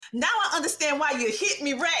Now I understand why you hit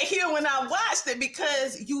me right here when I watched it,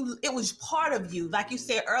 because it was part of you, like you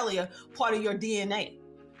said earlier, part of your DNA.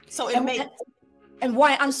 So it made. And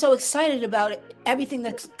why I'm so excited about it, everything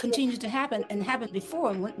that continues to happen and happened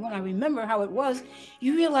before. And when I remember how it was,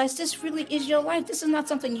 you realize this really is your life. This is not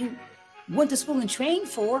something you went to school and trained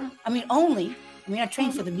for. I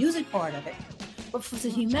trained for the music part of it, but for the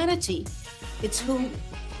humanity, it's who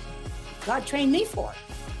God trained me for.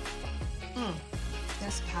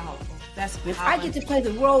 That's powerful. That's powerful. If I get to play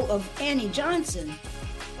the role of Annie Johnson,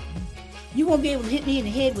 you won't be able to hit me in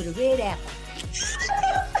the head with a red apple.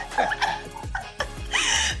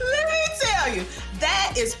 Let me tell you,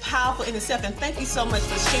 that is powerful in itself. And thank you so much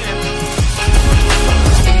for sharing.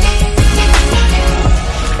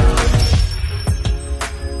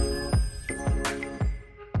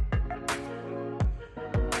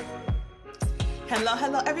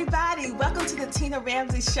 Hello, everybody. Welcome to the Tina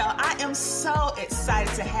Ramsey Show. I am so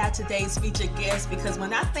excited to have today's featured guest, because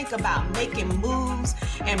when I think about making moves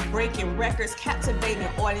and breaking records, captivating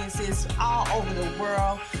audiences all over the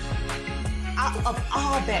world, of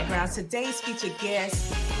all backgrounds, today's featured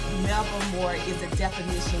guest, Melba Moore, is a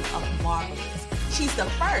definition of marvelous. She's the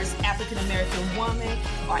first African-American woman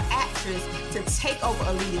or actress to take over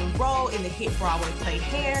a leading role in the hit Broadway play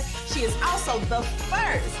Hair. She is also the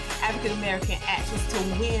first African-American actress to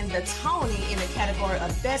win the Tony in the category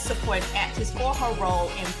of Best Supporting Actress for her role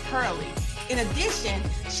in Pearly. In addition,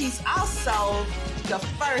 she's also the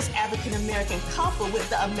first African-American couple with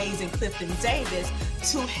the amazing Clifton Davis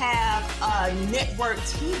to have a network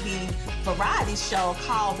TV variety show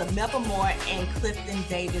called The Melba Moore and Clifton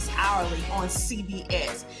Davis Hourly on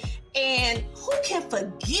CBS. And who can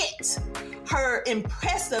forget her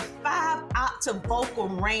impressive 5-octave vocal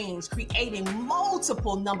range, creating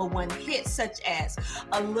multiple #1 hits such as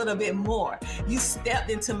A Little Bit More, You Stepped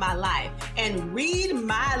Into My Life, and Read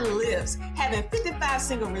My Lips, having 55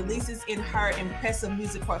 single releases in her impressive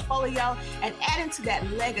music portfolio, and adding to that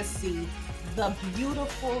legacy the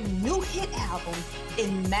beautiful new hit album,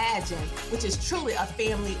 Imagine, which is truly a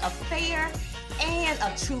family affair and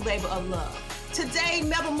a true labor of love. Today,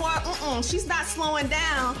 Melba Moore, she's not slowing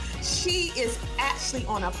down. She is actually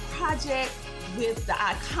on a project with the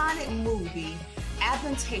iconic movie,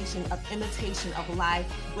 Adaptation of Imitation of Life,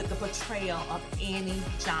 with the portrayal of Annie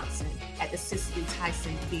Johnson at the Cicely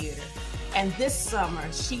Tyson Theater. And this summer,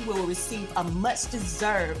 she will receive a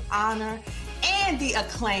much-deserved honor and the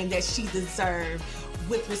acclaim that she deserved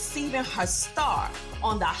with receiving her star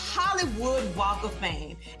on the Hollywood Walk of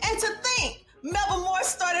Fame. And to think, Melba Moore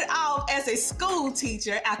started off as a school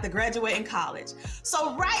teacher after graduating college.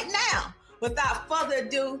 So right now, without further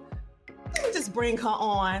ado, let me just bring her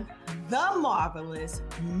on, the marvelous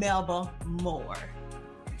Melba Moore.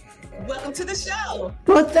 Welcome to the show.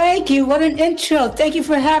 Well, thank you. What an intro. Thank you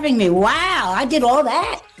for having me. Wow, I did all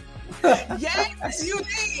that. Yes, you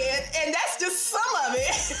did. And that's just some of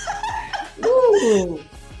it. Ooh.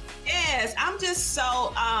 Yes, I'm just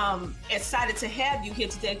so excited to have you here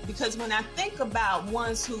today, because when I think about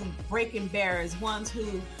ones who breaking barriers, ones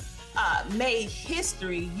who made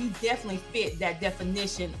history, you definitely fit that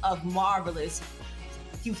definition of marvelous.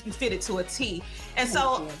 You fit it to a T. And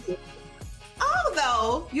so,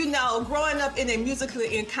 although, growing up in a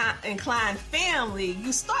musically inclined family,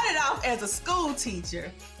 you started off as a school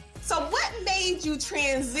teacher. So what made you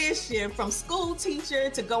transition from school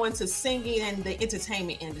teacher to go into singing and the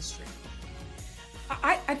entertainment industry?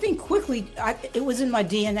 I think quickly, it was in my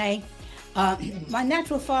DNA. My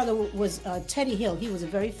natural father was Teddy Hill. He was a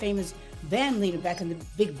very famous band leader back in the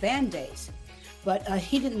big band days. But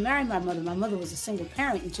he didn't marry my mother. My mother was a single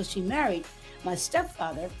parent until she married my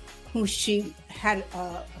stepfather, who she had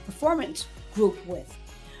a performance group with.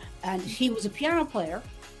 And he was a piano player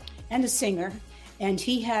and a singer. And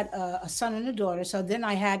he had a son and a daughter. So then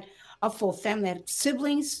I had a full family. I had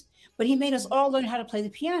siblings, but he made us all learn how to play the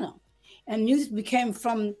piano. And music became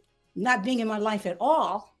from not being in my life at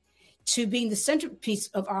all to being the centerpiece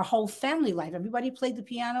of our whole family life. Everybody played the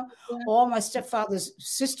piano. Yeah. All my stepfather's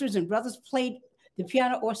sisters and brothers played the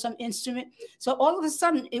piano or some instrument. So all of a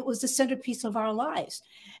sudden, it was the centerpiece of our lives.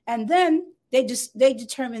 And then they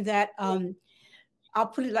determined that, I'll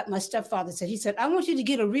put it like my stepfather said. He said, I want you to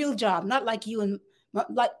get a real job, not like you and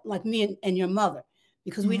like me and your mother,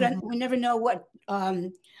 because we never know what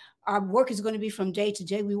our work is going to be from day to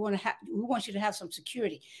day. We want you to have some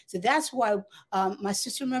security. So that's why my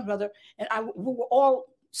sister and my brother and I, we were all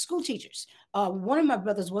school teachers. One of my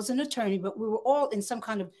brothers was an attorney, but we were all in some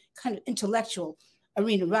kind of intellectual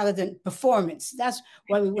arena rather than performance. That's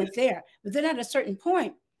why we went there. But then at a certain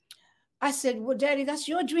point, I said, well, Daddy, that's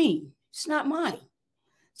your dream. It's not mine.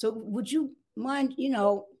 So would you mind,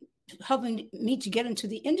 helping me to get into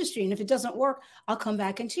the industry. And if it doesn't work, I'll come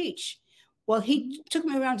back and teach. Well, he took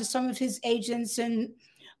me around to some of his agents and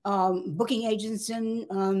booking agents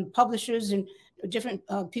and publishers and different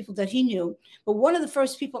people that he knew. But one of the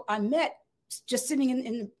first people I met just sitting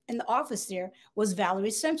in the office there was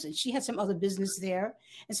Valerie Simpson. She had some other business there.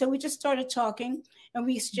 And so we just started talking and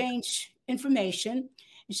we exchanged information.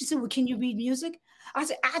 And she said, well, can you read music? I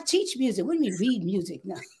said, I teach music. What do you mean read music?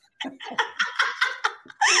 No.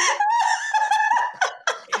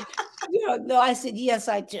 No, I said, yes,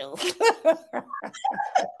 I do.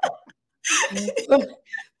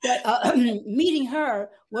 but meeting her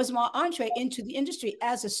was my entree into the industry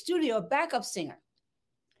as a studio backup singer.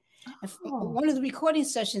 One of the recording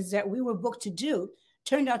sessions that we were booked to do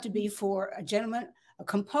turned out to be for a gentleman, a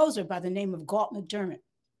composer by the name of Galt McDermott.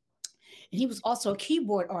 And he was also a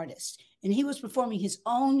keyboard artist. And he was performing his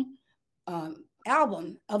own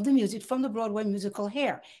album of the music from the Broadway musical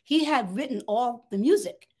Hair. He had written all the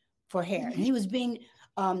music for Hair. And he was being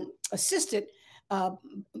assisted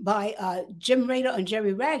by Jim Rader and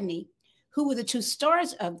Jerry Ragney, who were the two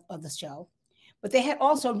stars of the show. But they had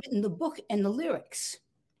also written the book and the lyrics.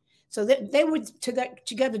 So they were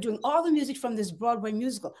together doing all the music from this Broadway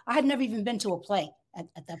musical. I had never even been to a play at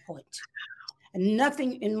that point. And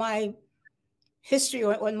nothing in my history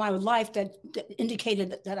or in my life that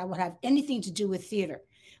indicated that I would have anything to do with theater.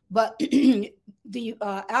 But the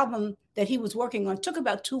album that he was working on took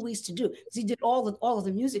about 2 weeks to do because he did all of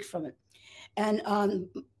the music from it. And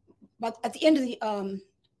but at the end of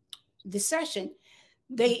the session,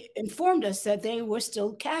 they informed us that they were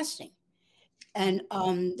still casting. And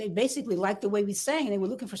they basically liked the way we sang, and they were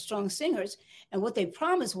looking for strong singers. And what they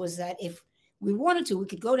promised was that if we wanted to, we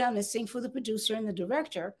could go down and sing for the producer and the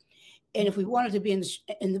director. And if we wanted to be in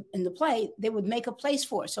the play, they would make a place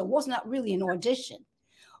for us. So it was not really an audition.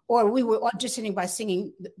 Or we were auditioning by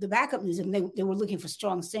singing the backup music, and they were looking for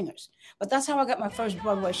strong singers. But that's how I got my first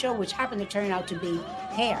Broadway show, which happened to turn out to be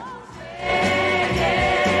Hair. Hey,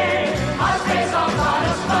 hey, our face on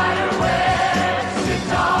a spider web,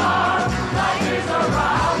 guitar, lighters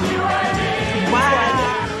around you and me.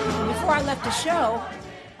 Wow. Before I left the show,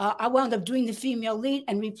 I wound up doing the female lead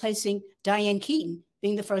and replacing Diane Keaton,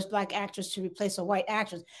 being the first Black actress to replace a white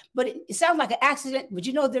actress. But it sounds like an accident, but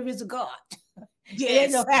you know there is a God.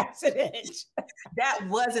 Yes. No accident. That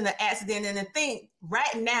wasn't an accident. And the thing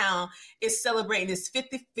right now is celebrating its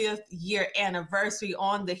 55th year anniversary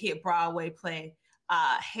on the hit Broadway play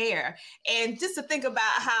Hair. And just to think about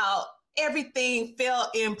how everything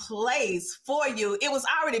fell in place for you. It was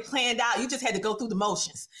already planned out. You just had to go through the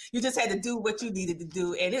motions. You just had to do what you needed to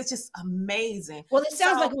do. And it's just amazing. Well, it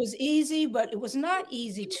sounds like it was easy, but it was not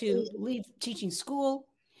easy to leave teaching school.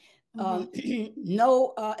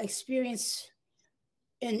 No experience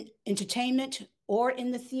in entertainment or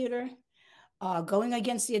in the theater, going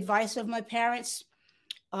against the advice of my parents.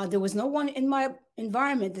 There was no one in my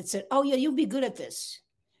environment that said, oh yeah, you'll be good at this.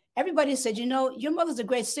 Everybody said, you know, your mother's a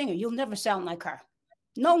great singer. You'll never sound like her.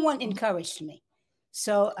 No one encouraged me.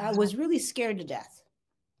 So I was really scared to death.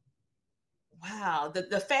 Wow.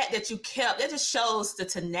 The fact that you kept, that just shows the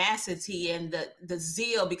tenacity and the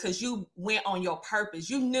zeal, because you went on your purpose.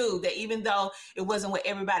 You knew that even though it wasn't what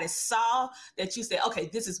everybody saw, that you said, okay,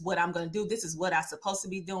 this is what I'm going to do. This is what I'm supposed to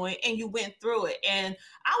be doing. And you went through it. And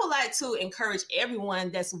I would like to encourage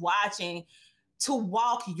everyone that's watching to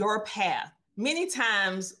walk your path. Many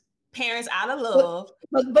times, parents out of love.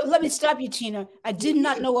 But let me stop you, Tina. I did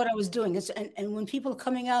not know what I was doing. And when people are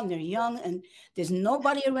coming out and they're young and there's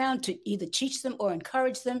nobody around to either teach them or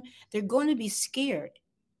encourage them, they're going to be scared.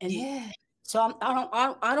 And so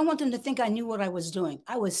I don't want them to think I knew what I was doing.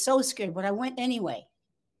 I was so scared, but I went anyway.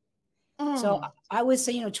 So I would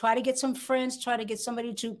say, you know, try to get some friends, try to get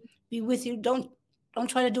somebody to be with you. Don't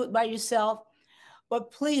try to do it by yourself,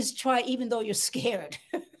 but please try, even though you're scared.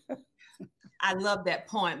 I love that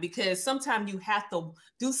point, because sometimes you have to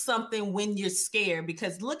do something when you're scared,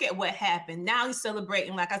 because look at what happened. Now he's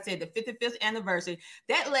celebrating, like I said, the 55th anniversary.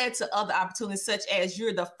 That led to other opportunities, such as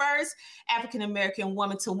you're the first African-American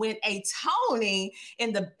woman to win a Tony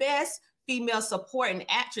in the Best Female Supporting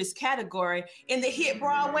Actress category in the hit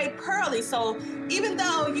Broadway Pearly. So even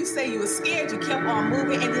though you say you were scared, you kept on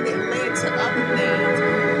moving, and then it led to other things.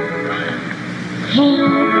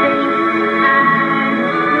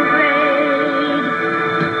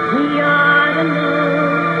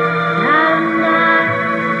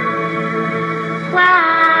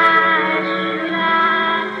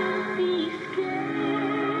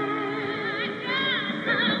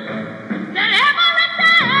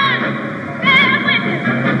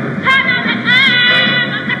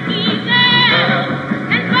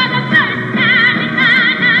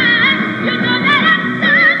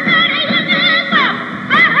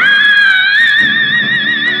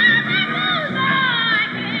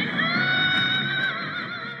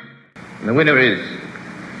 winner is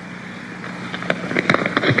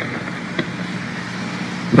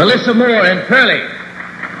Melissa Moore and Pearlie.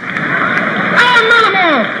 Another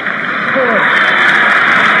more!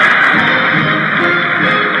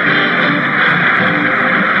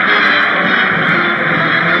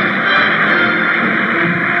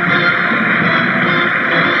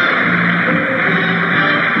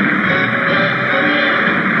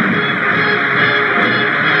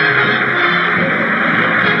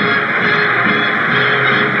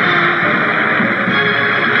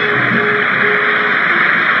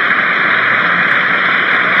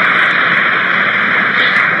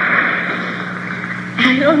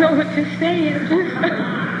 I don't know what to say.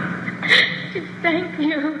 Just thank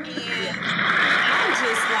you. And I'm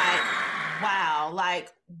just like, wow,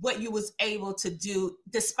 like what you was able to do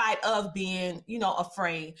despite of being,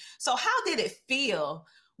 afraid. So how did it feel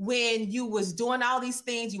when you was doing all these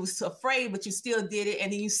things? You was afraid, but you still did it.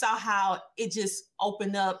 And then you saw how it just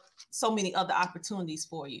opened up so many other opportunities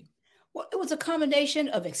for you. Well, it was a combination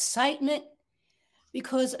of excitement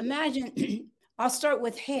because imagine, I'll start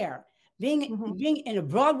with hair. Being in a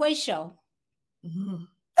Broadway show. Mm-hmm.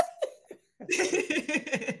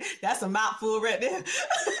 That's a mouthful right there.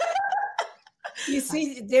 You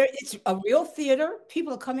see, it's a real theater.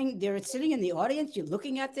 People are coming, they're sitting in the audience. You're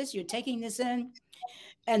looking at this, you're taking this in.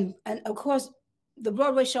 And of course, the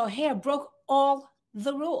Broadway show Hair broke all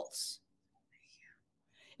the rules.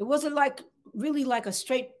 It wasn't really like a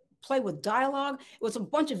straight play with dialogue. It was a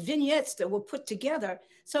bunch of vignettes that were put together.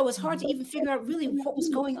 So it was hard to even figure out really what was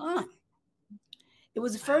going on. It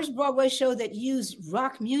was the first Broadway show that used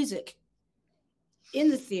rock music in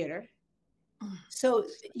the theater. So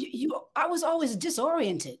I was always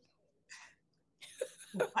disoriented.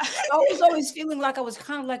 I was always feeling like I was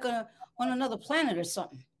kind of like on another planet or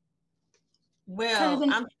something. Well,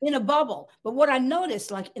 kind of in a bubble. But what I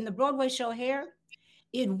noticed, like in the Broadway show Hair,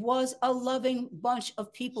 it was a loving bunch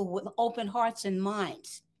of people with open hearts and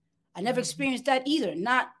minds. I never experienced that either,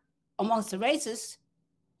 not amongst the racists.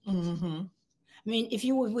 Mm-hmm. I mean, if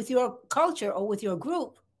you were with your culture or with your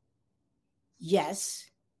group, yes.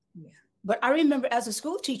 Yeah. But I remember as a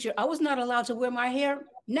school teacher, I was not allowed to wear my hair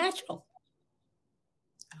natural.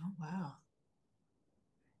 Oh, wow.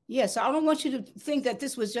 Yes, yeah, so I don't want you to think that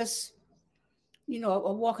this was just,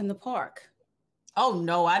 a walk in the park. Oh,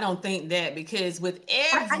 no, I don't think that, because with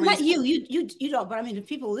every... Not you don't, but I mean, the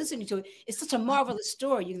people listening to it, it's such a marvelous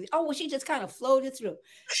story. You think, oh, well, she just kind of floated through.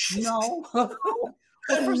 No.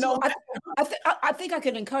 Well, first of all, I think I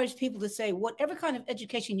could encourage people to say whatever kind of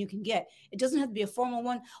education you can get. It doesn't have to be a formal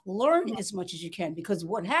one. Learn as much as you can, because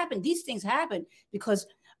what happened, these things happened because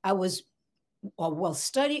I was well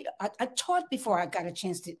studied. I taught before I got a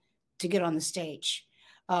chance to get on the stage.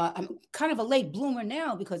 I'm kind of a late bloomer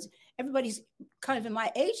now because everybody's kind of in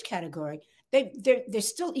my age category. They're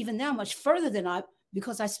still even now much further than I,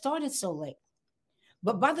 because I started so late.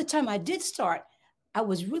 But by the time I did start, I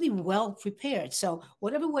was really well prepared. So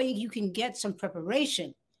whatever way you can get some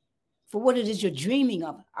preparation for what it is you're dreaming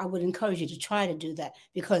of, I would encourage you to try to do that,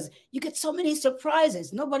 because you get so many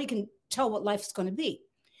surprises. Nobody can tell what life is going to be.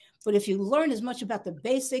 But if you learn as much about the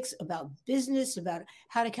basics, about business, about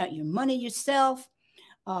how to count your money yourself,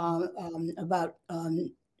 about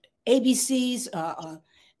ABCs,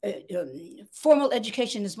 formal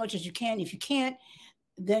education as much as you can. If you can't,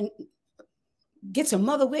 then get some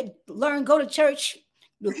mother wit, learn, go to church,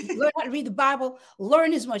 learn how to read the Bible,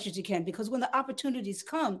 learn as much as you can, because when the opportunities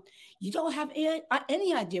come, you don't have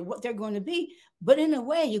any idea what they're going to be, but in a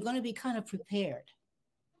way, you're going to be kind of prepared.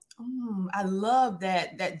 I love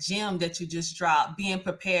that gem that you just dropped, being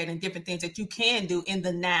prepared, and different things that you can do in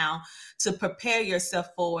the now to prepare yourself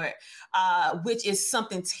for it, which is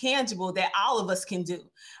something tangible that all of us can do.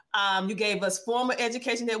 You gave us formal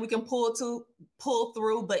education that we can pull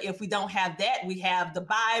through, but if we don't have that, we have the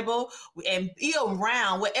Bible, and be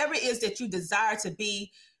around whatever it is that you desire to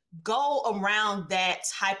be. Go around that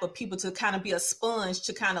type of people to kind of be a sponge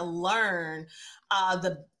to kind of learn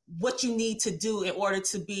what you need to do in order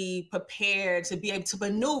to be prepared, to be able to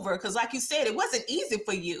maneuver. Because like you said, it wasn't easy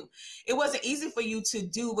for you. It wasn't easy for you to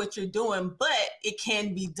do what you're doing, but it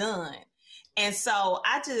can be done. And so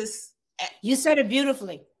You said it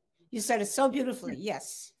beautifully. You said it so beautifully.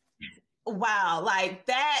 Yes. Wow. Like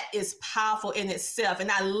that is powerful in itself.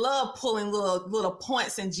 And I love pulling little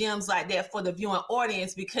points and gems like that for the viewing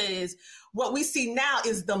audience, because what we see now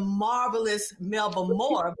is the marvelous Melba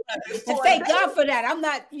Moore. And thank God for that. I'm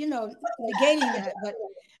not, negating that, but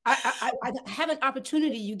I have an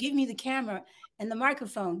opportunity. You give me the camera and the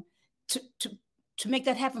microphone to make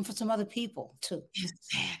that happen for some other people too.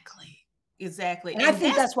 Exactly. And I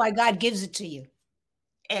think that's why God gives it to you.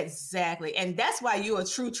 Exactly. And that's why you're a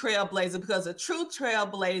true trailblazer, because a true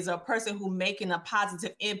trailblazer, a person who making a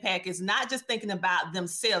positive impact, is not just thinking about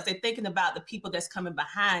themselves. They're thinking about the people that's coming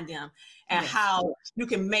behind them and how you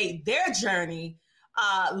can make their journey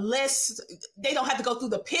less. They don't have to go through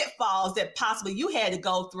the pitfalls that possibly you had to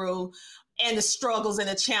go through and the struggles and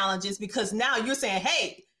the challenges, because now you're saying,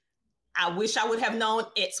 hey, I wish I would have known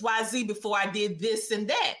XYZ before I did this and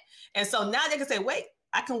that. And so now they can say, wait,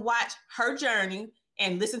 I can watch her journey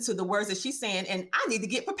and listen to the words that she's saying, and I need to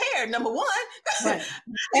get prepared, number one. Right.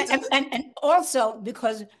 and also,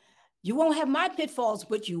 because you won't have my pitfalls,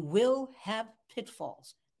 but you will have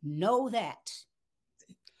pitfalls. Know that.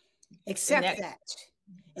 Accept that.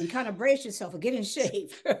 And kind of brace yourself or get in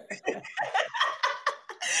shape.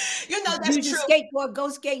 You know, that's use true. Skateboard, go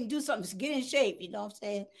skate and do something. Just get in shape. You know what I'm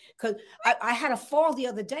saying? Because I had a fall the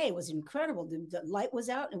other day. It was incredible. The light was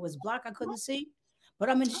out. It was black. I couldn't see, but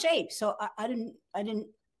I'm in shape. So I didn't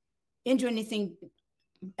injure anything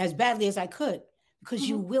as badly as I could, because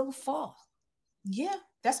you will fall. Yeah,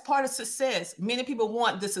 that's part of success. Many people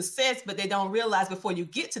want the success, but they don't realize before you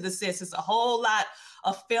get to the success, it's a whole lot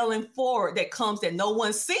of failing forward that comes that no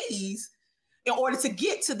one sees in order to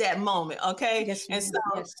get to that moment. Okay. Yes, and so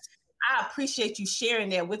I appreciate you sharing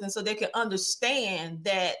that with them so they can understand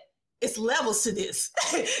that it's levels to this.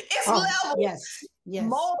 It's levels. Yes.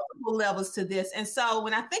 Multiple levels to this. And so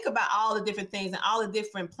when I think about all the different things and all the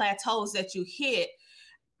different plateaus that you hit,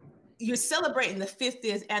 you're celebrating the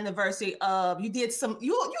 50th anniversary of, you're just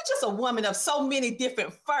a woman of so many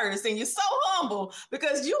different firsts, and you're so humble,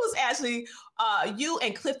 because you was actually, you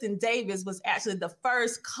and Clifton Davis was actually the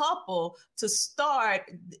first couple to start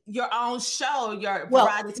your own show, your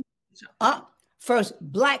variety show. First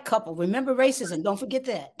Black couple. Remember racism. Don't forget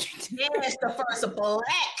that. Yes, the first Black.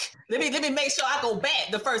 Let me make sure I go back.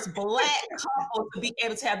 The first Black couple to be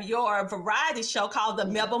able to have your variety show called the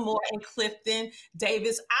Melba Moore and Clifton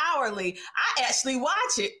Davis Hourly. I actually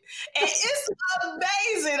watch it, and it's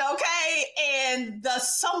amazing. Okay, and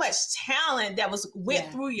so much talent that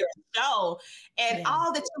went through your show, and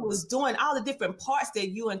all that you was doing, all the different parts that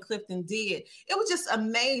you and Clifton did. It was just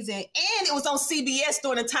amazing, and it was on CBS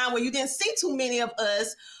during a time where you didn't see too many of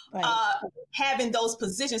us having those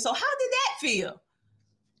positions. So how did that feel?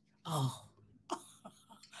 Oh,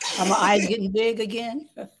 are my eyes getting big again?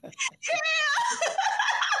 Yeah.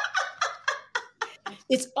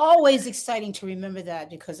 It's always exciting to remember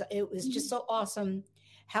that, because it was just so awesome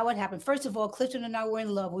how it happened. First of all, Clifton and I were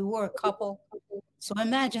in love. We were a couple. So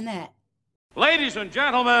imagine that. Ladies and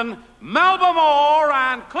gentlemen, Melba Moore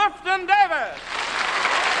and Clifton Davis.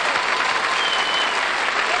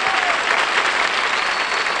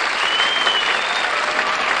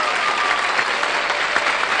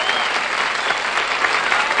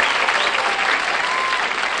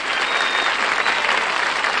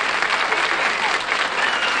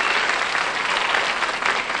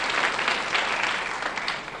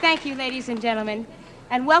 Thank you, ladies and gentlemen,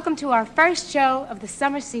 and welcome to our first show of the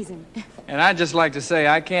summer season. And I'd just like to say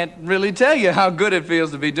I can't really tell you how good it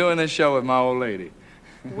feels to be doing this show with my old lady.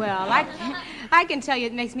 Well, I can tell you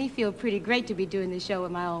it makes me feel pretty great to be doing this show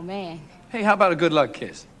with my old man. Hey, how about a good luck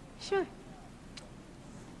kiss? Sure.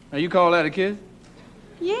 Now, you call that a kiss?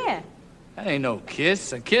 Yeah. That ain't no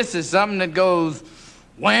kiss. A kiss is something that goes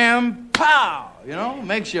wham, pow, you know?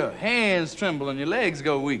 Makes your hands tremble and your legs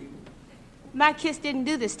go weak. My kiss didn't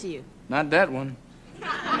do this to you. Not that one.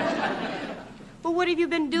 Well, what have you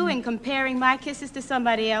been doing, comparing my kisses to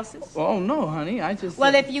somebody else's? Oh, no, honey, I just...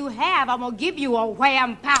 Well, if you have, I'm gonna give you a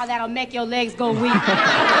wham pow that'll make your legs go weak.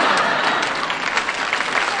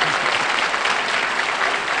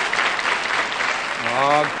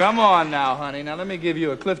 Oh, come on now, honey. Now, let me give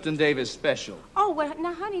you a Clifton Davis special. Oh, well,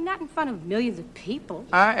 now, honey, not in front of millions of people.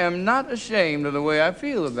 I am not ashamed of the way I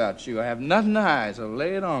feel about you. I have nothing to hide, so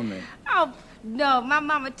lay it on me. Oh, no, my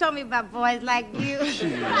mama told me about boys like you.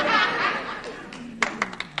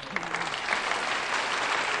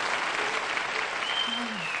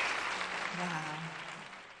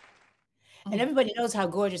 And everybody knows how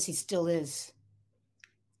gorgeous he still is.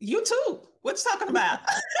 You too. What you talking about?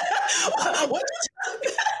 What are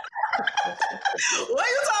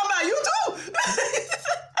you talking about? You too.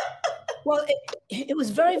 Well, it was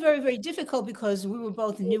very, very, very difficult because we were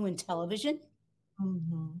both new in television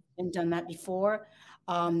and done that before.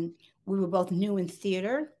 We were both new in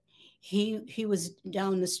theater. He was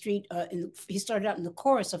down the street. He started out in the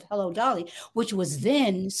chorus of Hello, Dolly, which was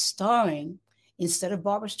then starring, instead of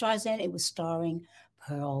Barbra Streisand, it was starring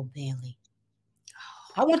Pearl Bailey.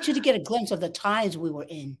 I want you to get a glimpse of the times we were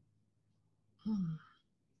in.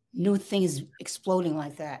 New things exploding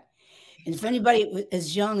like that. And if anybody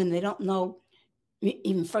is young and they don't know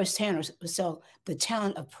even firsthand. So the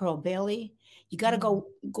talent of Pearl Bailey, you got to go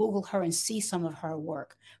Google her and see some of her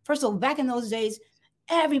work. First of all, back in those days,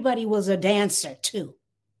 everybody was a dancer too.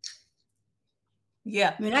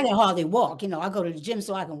 Yeah. I mean, I can hardly walk. I go to the gym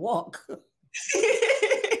so I can walk.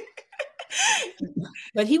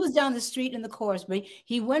 But he was down the street in the chorus. But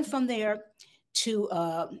he went from there to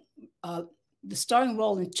the starring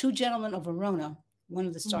role in Two Gentlemen of Verona, one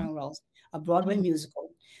of the starring roles, a Broadway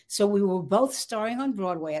musical. So we were both starring on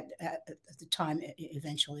Broadway at the time,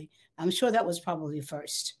 eventually. I'm sure that was probably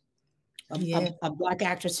first. A Black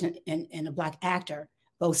actress and a Black actor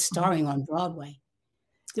both starring on Broadway.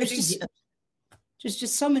 There's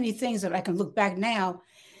just so many things that I can look back now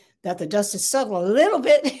that the dust has settled a little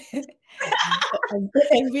bit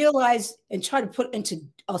and realize and try to put into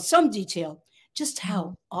some detail just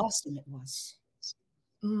how awesome it was.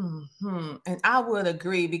 Mm-hmm. And I would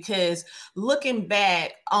agree, because looking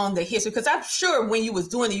back on the history, because I'm sure when you was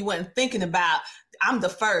doing it, you weren't thinking about I'm the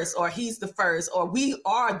first, or he's the first, or we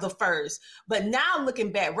are the first. But now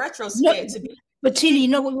looking back, retrospect. But Tina, you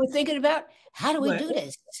know what we're thinking about? How do we do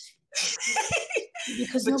this?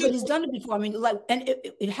 Because nobody's done it before. I mean, and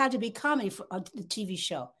it had to be comedy for the TV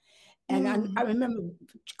show. And I remember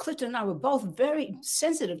Clifton and I were both very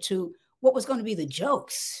sensitive to what was going to be the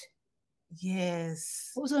jokes.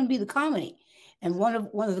 Yes. What was going to be the comedy? And one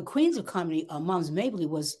of the queens of comedy, Moms Mabley,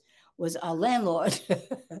 was our landlord. So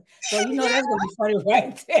that's going to be funny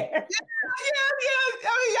right there. Yeah.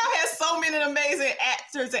 I mean, y'all had so many amazing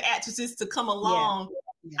actors and actresses to come along.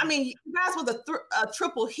 Yeah. I mean, you guys was a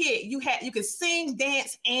triple hit. You could sing,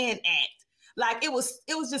 dance, and act. Like it was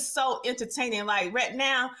just so entertaining. Like right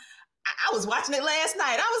now, I was watching it last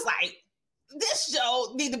night. I was like, this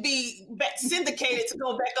show need to be syndicated to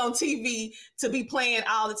go back on TV to be playing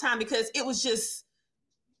all the time, because it was just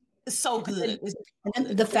so good.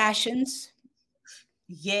 And the fashions.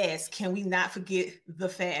 Yes. Can we not forget the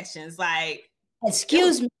fashions? Like,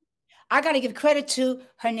 excuse me. I got to give credit to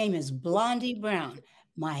her name is Blondie Brown.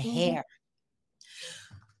 My hair.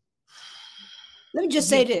 Let me just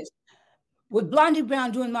say this. With Blondie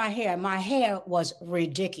Brown doing my hair was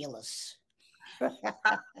ridiculous.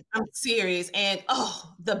 I'm serious. And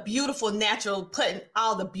the beautiful natural, putting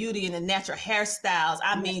all the beauty in the natural hairstyles.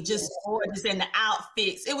 I mean, just gorgeous, in the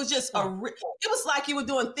outfits. It was just it was like you were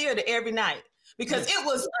doing theater every night, because it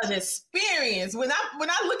was an experience. When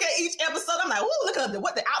I look at each episode, I'm like, oh, look at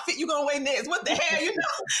what the outfit you're gonna wear next, what the hair, you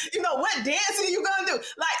know what dancing you gonna do.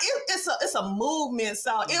 Like it's a movement.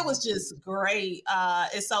 So it was just great.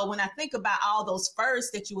 And so when I think about all those firsts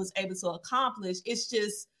that you was able to accomplish, it's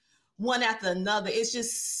just one after another. It's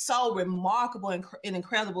just so remarkable and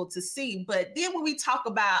incredible to see. But then when we talk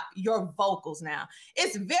about your vocals now,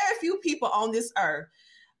 it's very few people on this earth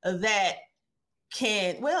that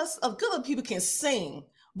can, a good of people can sing,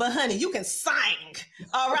 but honey, you can sing.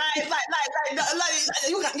 All right. like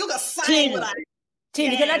you can sing.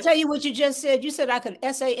 Tina, can I tell you what you just said? You said I could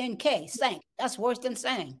SANK, sank. That's worse than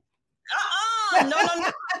sang. No.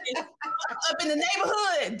 Up in the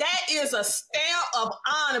neighborhood, that is a stamp of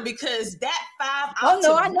honor, because that 5 octave. Oh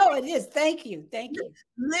no, I know it is. Thank you.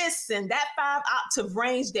 Listen, that 5 octave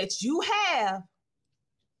range that you have,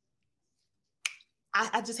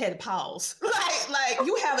 I just had to pause. Like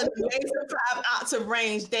you have an amazing 5 octave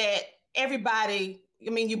range that everybody.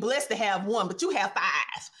 I mean, you're blessed to have one, but you have 5.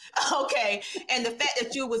 Okay, and the fact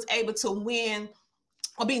that you was able to win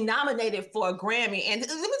or be nominated for a Grammy. And let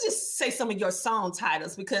me just say some of your song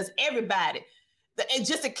titles, because everybody, and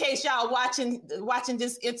just in case y'all watching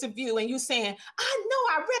this interview and you saying, I know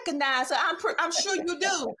I recognize her, I'm sure you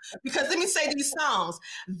do, because let me say these songs.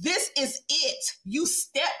 This Is It, You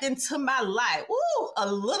Stepped Into My Life, ooh,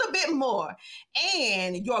 a little bit more.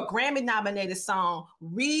 And your Grammy nominated song,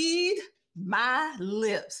 Read My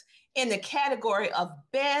Lips, in the category of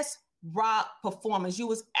Best Rock Performance.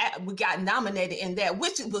 We got nominated in that,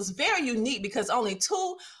 which was very unique, because only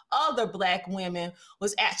 2 other Black women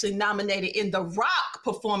was actually nominated in the rock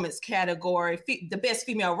performance category, the best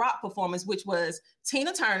female rock performance, which was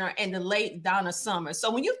Tina Turner and the late Donna Summer. So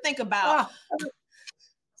when you think about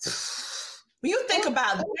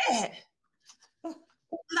that,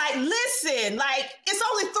 like, listen, like, it's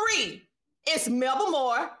only 3. It's Melba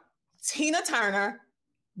Moore, Tina Turner,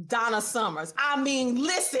 Donna Summers. I mean,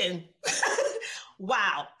 listen.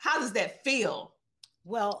 Wow. How does that feel?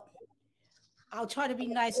 Well, I'll try to be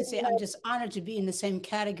nice and say I'm just honored to be in the same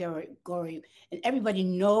category. And everybody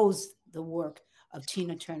knows the work of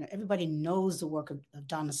Tina Turner. Everybody knows the work of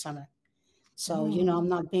Donna Summer. So, I'm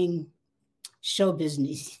not being show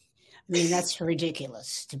business. I mean, that's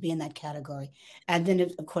ridiculous to be in that category. And then,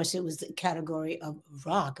 of course, it was the category of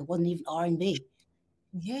rock. It wasn't even R&B.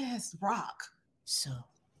 Yes, rock. So,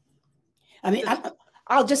 I mean,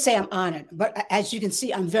 I'll just say I'm honored, but as you can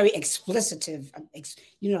see, I'm very explicitive.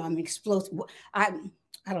 I'm explosive. I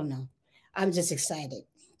don't know. I'm just excited.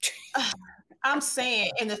 I'm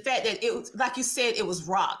saying, and the fact that it was, like you said, it was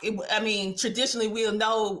rock. I mean, traditionally we'll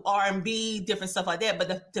know R&B, different stuff like that,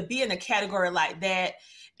 but to be in a category like that,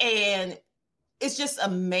 and it's just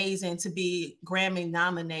amazing to be Grammy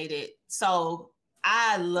nominated. So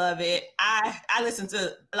I love it. I listen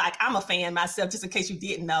to, like, I'm a fan myself, just in case you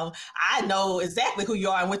didn't know. I know exactly who you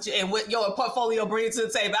are and what your portfolio brings to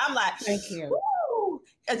the table. I'm like, thank you. Woo!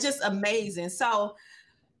 It's just amazing. So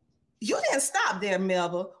you didn't stop there,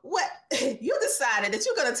 Melba. What you decided that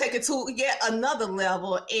you're going to take it to yet another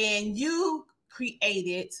level, and you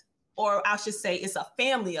created, or I should say, it's a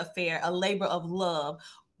family affair, a labor of love,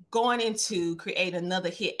 going into create another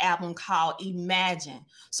hit album called Imagine.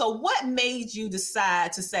 So what made you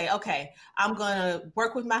decide to say, okay, I'm going to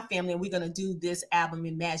work with my family and we're going to do this album,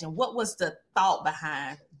 Imagine? What was the thought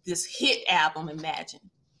behind this hit album, Imagine?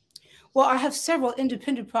 Well, I have several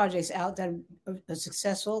independent projects out that are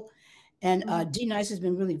successful. And D Nice has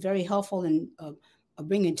been really very helpful in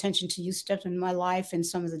bringing attention to youth steps in my life, and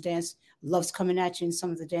some of the dance, Love's Coming At You, and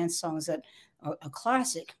some of the dance songs that are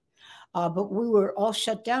classic. But we were all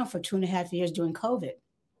shut down for 2.5 years during COVID.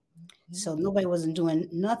 So nobody wasn't doing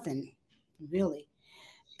nothing, really.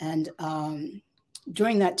 And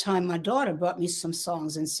during that time, my daughter brought me some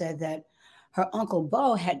songs and said that her Uncle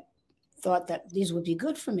Bo had thought that these would be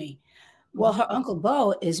good for me. Well, her Uncle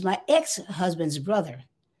Bo is my ex-husband's brother.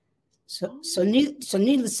 So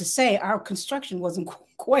needless to say, our construction wasn't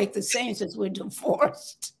quite the same since we're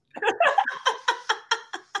divorced.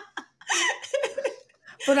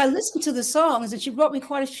 But I listened to the songs, and she brought me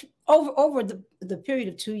quite over the period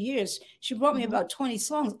of 2 years. She brought me about 20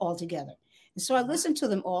 songs altogether. And so I listened to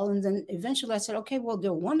them all, and then eventually I said, okay, well,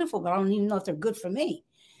 they're wonderful, but I don't even know if they're good for me.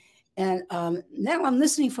 And now I'm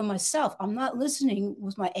listening for myself. I'm not listening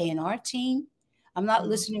with my A&R team. I'm not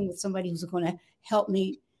listening with somebody who's going to help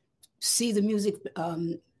me see the music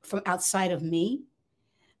from outside of me.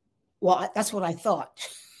 Well, that's what I thought.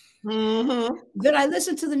 Then I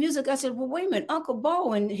listened to the music. I said, well, wait a minute. Uncle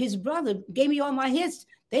Bo and his brother gave me all my hits.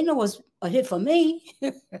 They know what's a hit for me.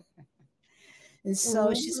 And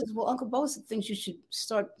so she says, well, Uncle Bo thinks you should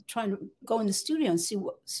start trying to go in the studio and see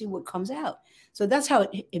what comes out. So that's how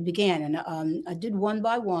it began. And I did one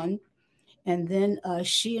by one. And then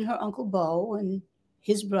she and her Uncle Bo and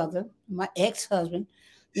his brother, my ex-husband,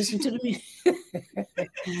 listened to the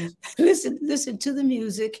listen to the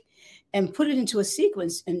music and put it into a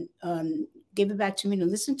sequence and gave it back to me to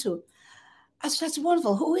listen to. I said, that's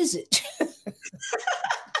wonderful. Who is it?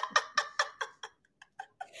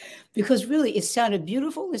 Because really, it sounded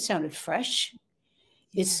beautiful. It sounded fresh.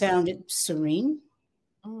 It sounded serene.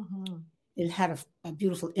 It had a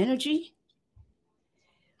beautiful energy.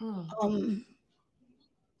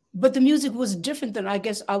 But the music was different than I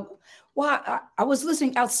guess I was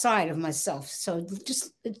listening outside of myself. So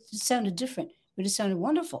it sounded different, but it sounded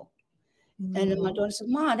wonderful. And then my daughter said,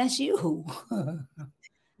 Mom, that's you.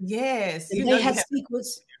 Yes. They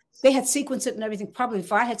had sequenced it and everything. Probably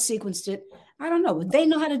if I had sequenced it, I don't know. But they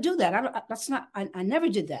know how to do that. I never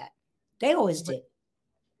did that. They always did.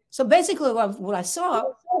 So basically what I saw,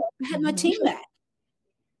 I had my team back.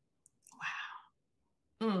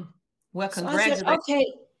 Wow. Well, congratulations. So I said, okay,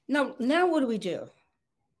 now what do we do?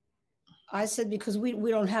 I said, because we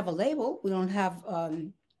don't have a label. We don't have,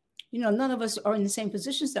 none of us are in the same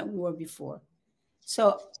positions that we were before.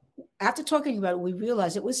 So after talking about it, we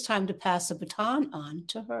realized it was time to pass the baton on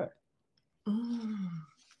to her. So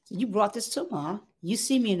you brought this to Mom. You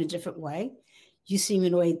see me in a different way. You see me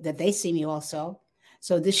in a way that they see me also.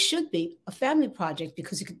 So this should be a family project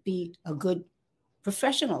because it could be a good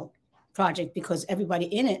professional project because everybody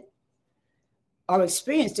in it are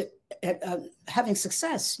experienced at having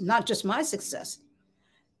success, not just my success,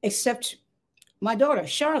 except my daughter,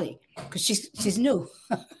 Charlie, because she's new.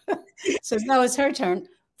 So now it's her turn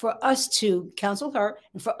for us to counsel her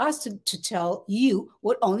and for us to tell you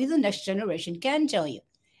what only the next generation can tell you,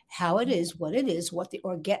 how it is, what the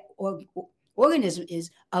organism is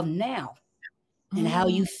of now, and how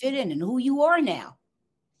you fit in and who you are now.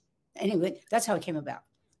 Anyway, that's how it came about.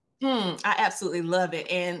 I absolutely love it.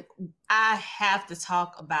 And I have to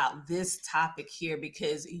talk about this topic here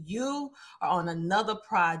because you are on another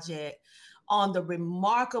project on the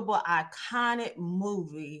remarkable, iconic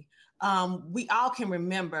movie. We all can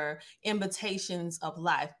remember Imitations of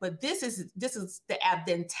Life, but this is the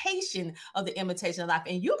adaptation of the Imitation of Life.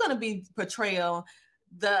 And you're going to be portraying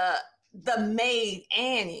the maid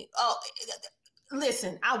Annie. Oh,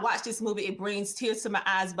 listen, I watched this movie. It brings tears to my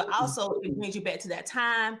eyes, but also it brings you back to that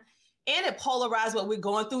time, and it polarized what we're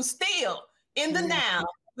going through still in the now,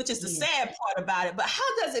 which is the sad part about it. But how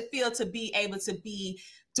does it feel to be able to be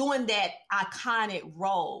doing that iconic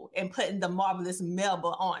role and putting the marvelous Melba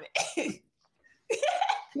on it?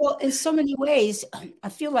 Well, in so many ways, I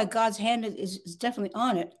feel like God's hand is definitely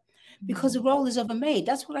on it because the role is of a maid.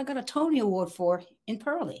 That's what I got a Tony Award for in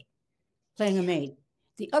Pearly, playing a maid.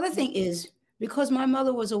 The other thing is, because my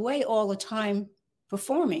mother was away all the time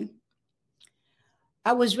performing,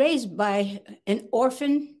 I was raised by an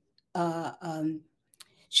orphan.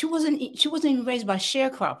 She wasn't even raised by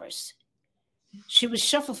sharecroppers. She was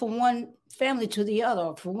shuffled from one family to the other,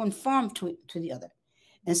 or from one farm to the other.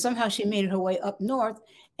 And somehow she made her way up north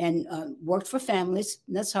and worked for families.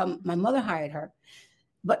 And that's how my mother hired her.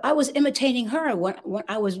 But I was imitating her when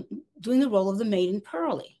I was doing the role of the maid in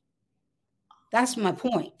Pearly. That's my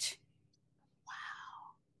point. Wow.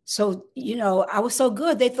 So, I was so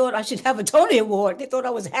good, they thought I should have a Tony Award. They thought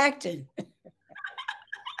I was acting.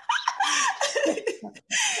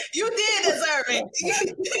 You did deserve it.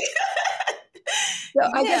 So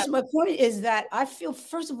I guess my point is that I feel,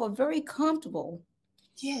 first of all, very comfortable.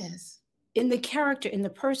 Yes. In the character, in the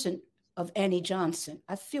person of Annie Johnson.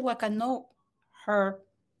 I feel like I know her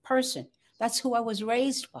person. That's who I was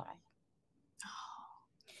raised by.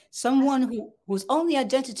 Someone whose only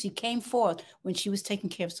identity came forth when she was taking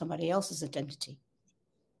care of somebody else's identity.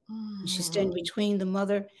 She's standing between the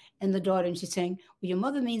mother and the daughter, and she's saying, well, your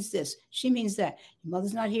mother means this. She means that. Your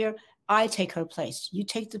mother's not here. I take her place.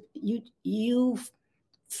 You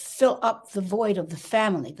fill up the void of the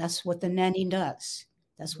family. That's what the nanny does.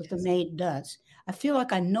 That's what the maid does. I feel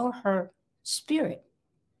like I know her spirit.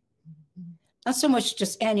 Not so much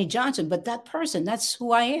just Annie Johnson, but that person. That's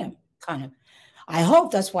who I am, kind of. I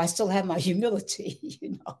hope that's why I still have my humility,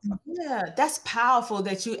 Yeah, that's powerful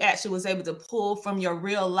that you actually was able to pull from your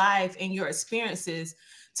real life and your experiences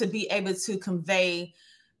to be able to convey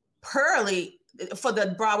Pearly for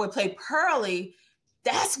the Broadway play Pearly.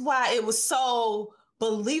 That's why it was so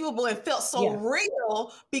believable and felt so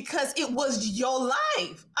real, because it was your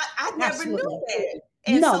life. I never knew that.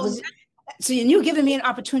 And and you're giving me an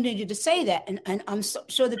opportunity to say that. And I'm so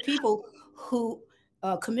sure the people who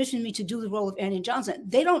commissioned me to do the role of Annie Johnson,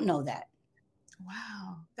 they don't know that.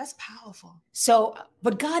 Wow, that's powerful. So,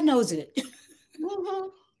 but God knows it. Mm-hmm.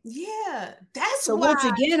 Yeah, that's so. Why. Once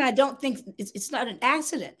again, I don't think it's not an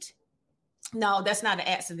accident. No, that's not an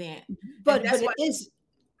accident. But it is.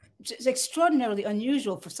 It's extraordinarily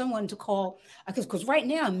unusual for someone to call, because right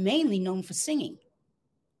now I'm mainly known for singing,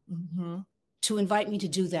 to invite me to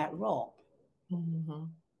do that role.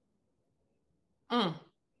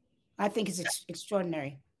 I think it's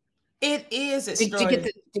extraordinary. It is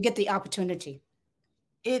extraordinary. To get the opportunity.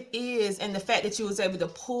 It is. And the fact that you was able to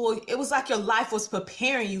pull, it was like your life was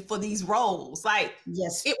preparing you for these roles. Like,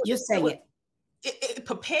 yes, you're saying it. It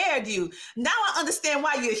prepared you. Now I understand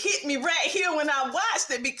why you hit me right here when I watched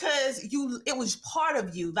it, because it was part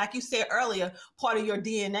of you, like you said earlier, part of your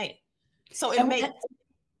DNA. So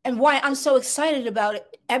and why I'm so excited about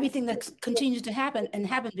it, everything that continues to happen and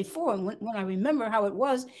happened before. And when I remember how it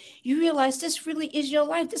was, you realize this really is your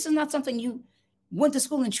life. This is not something you went to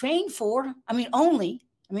school and trained for. I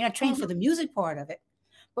trained for the music part of it,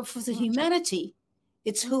 but for the humanity,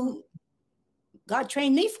 it's who God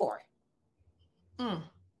trained me for.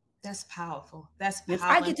 That's powerful. That's powerful. If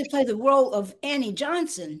I get to play the role of Annie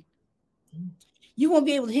Johnson, you won't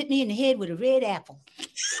be able to hit me in the head with a red apple.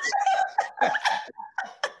 Let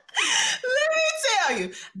me tell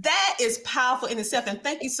you, that is powerful in itself. And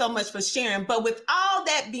thank you so much for sharing. But with all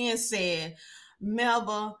that being said,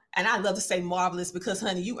 Melba, and I love to say marvelous because,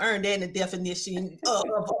 honey, you earned that in the definition of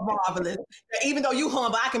marvelous. Even though you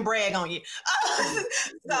humble, I can brag on you.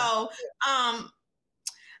 So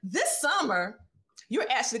this summer, you're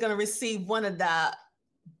actually going to receive one of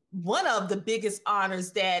the biggest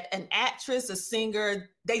honors that an actress, a singer,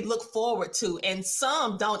 they look forward to. And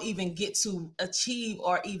some don't even get to achieve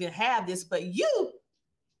or even have this, but you,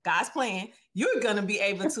 God's plan, you're going to be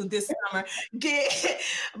able to this summer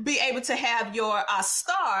be able to have your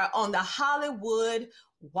star on the Hollywood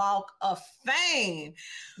Walk of Fame.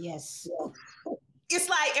 Yes. It's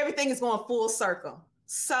like everything is going full circle.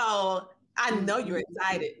 So I know you're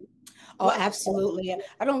excited. Oh, absolutely.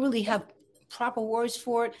 I don't really have proper words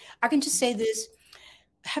for it. I can just say this,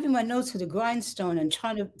 having my nose to the grindstone and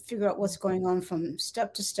trying to figure out what's going on from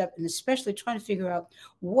step to step, and especially trying to figure out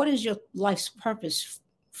what is your life's purpose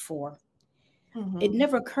for. It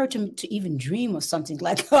never occurred to me to even dream of something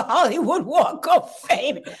like a Hollywood Walk of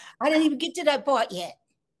Fame. I didn't even get to that part yet.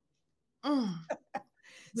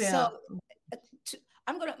 Yeah. So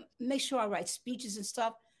I'm going to make sure I write speeches and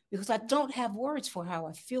stuff because I don't have words for how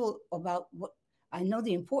I feel about what I know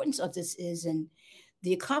the importance of this is and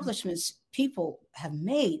the accomplishments people have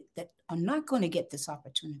made that are not going to get this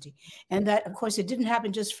opportunity. And that, of course, it didn't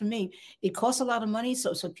happen just for me. It costs a lot of money,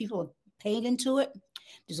 so people are paid into it.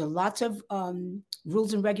 There's a lot of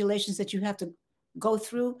rules and regulations that you have to go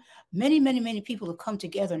through. Many, many, many people have come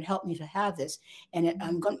together and helped me to have this. And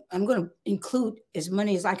I'm going to include as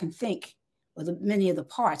many as I can think, or many of the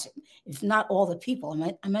parts, if not all the people.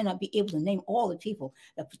 I might not be able to name all the people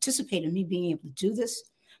that participate in me being able to do this,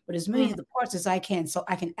 but as many of the parts as I can, so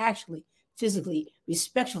I can actually physically,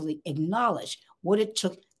 respectfully acknowledge what it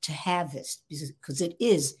took to have this, because it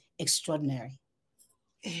is extraordinary.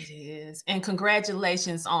 It is. And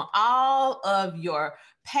congratulations on all of your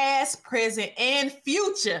past, present, and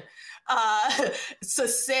future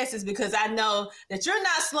successes, because I know that you're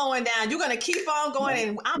not slowing down. You're going to keep on going,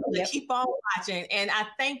 and I'm going to keep on watching. And I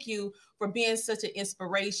thank you for being such an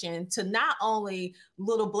inspiration to not only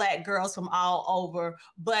little Black girls from all over,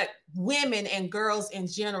 but women and girls in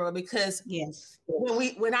general, because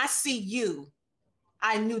when I see you,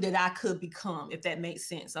 I knew that I could become, if that makes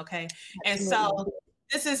sense. Okay. And so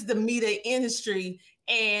this is the media industry,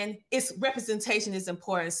 and its representation is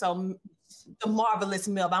important. So the marvelous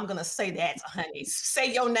Melba, I'm going to say that, honey.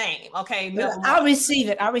 Say your name, okay? Melba. I'll receive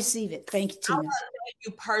it. Thank you, Tina. I want to thank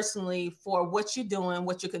you personally for what you're doing,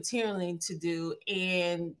 what you're continuing to do,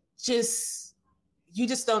 and you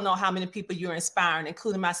just don't know how many people you're inspiring,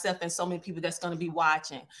 including myself and so many people that's going to be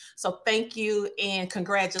watching. So thank you, and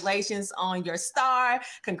congratulations on your star.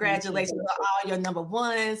 Congratulations on all your number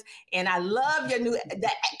ones. And I love the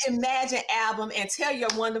Imagine album, and tell your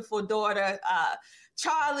wonderful daughter,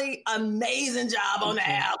 Charlie, amazing job on the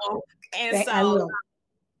album. And so,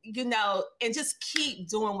 and just keep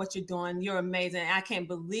doing what you're doing. You're amazing. I can't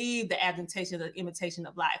believe the adaptation of the Imitation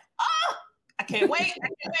of Life. Oh, I can't wait.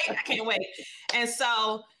 I can't wait. And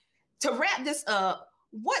so to wrap this up,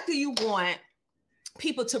 what do you want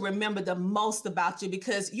people to remember the most about you?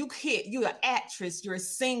 Because you're an actress, you're a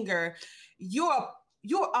singer, you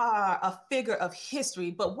are a figure of history,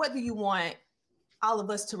 but what do you want all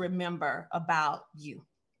of us to remember about you?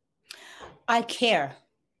 I care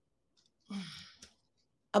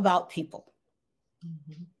about people.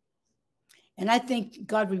 Mm-hmm. And I think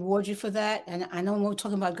God rewards you for that. And I know we're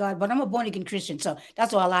talking about God, but I'm a born-again Christian, so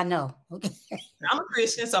that's all I know. Okay. I'm a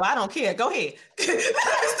Christian, so I don't care. Go ahead.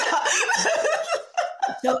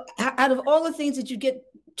 So out of all the things that you get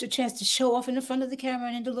a chance to show off in the front of the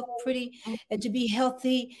camera and to look pretty and to be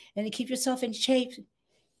healthy and to keep yourself in shape,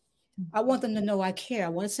 I want them to know I care. I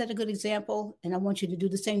want to set a good example, and I want you to do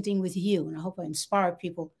the same thing with you. And I hope I inspire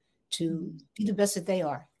people to be the best that they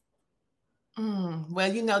are.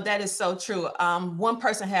 Well, that is so true. One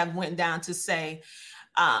person went down to say,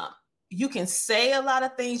 you can say a lot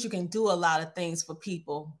of things, you can do a lot of things for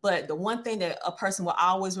people, but the one thing that a person will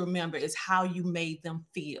always remember is how you made them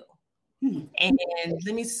feel. And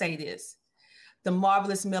let me say this. The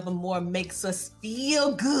marvelous Melba Moore makes us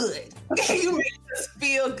feel good. You make us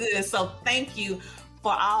feel good. So thank you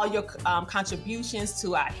for all your contributions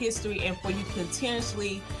to our history, and for you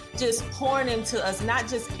continuously just pouring into us, not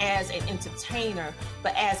just as an entertainer,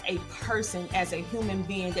 but as a person, as a human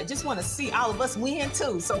being that just want to see all of us win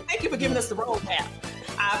too. So thank you for giving us the roadmap.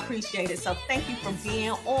 I appreciate it. So thank you for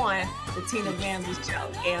being on the Tina Ramsey Show.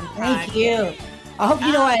 And thank you. I hope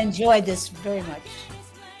you know I enjoyed this very much.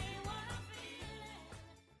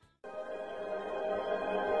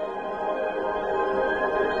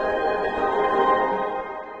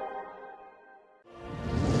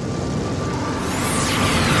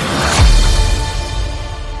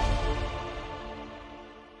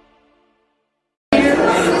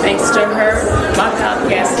 Thanks to her, my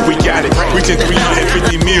podcast. We got it. Reaching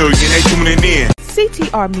 350 million. They tuning in.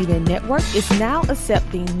 CTR Media Network is now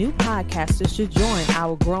accepting new podcasters to join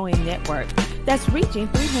our growing network that's reaching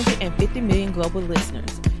 350 million global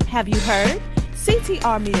listeners. Have you heard?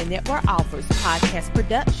 CTR Media Network offers podcast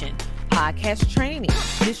production, podcast training,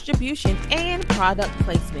 distribution, and product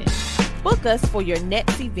placement. Book us for your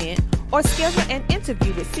next event or schedule an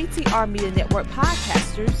interview with CTR Media Network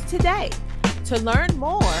podcasters today. To learn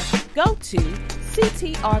more, go to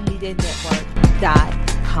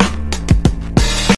ctrmedianetwork.com.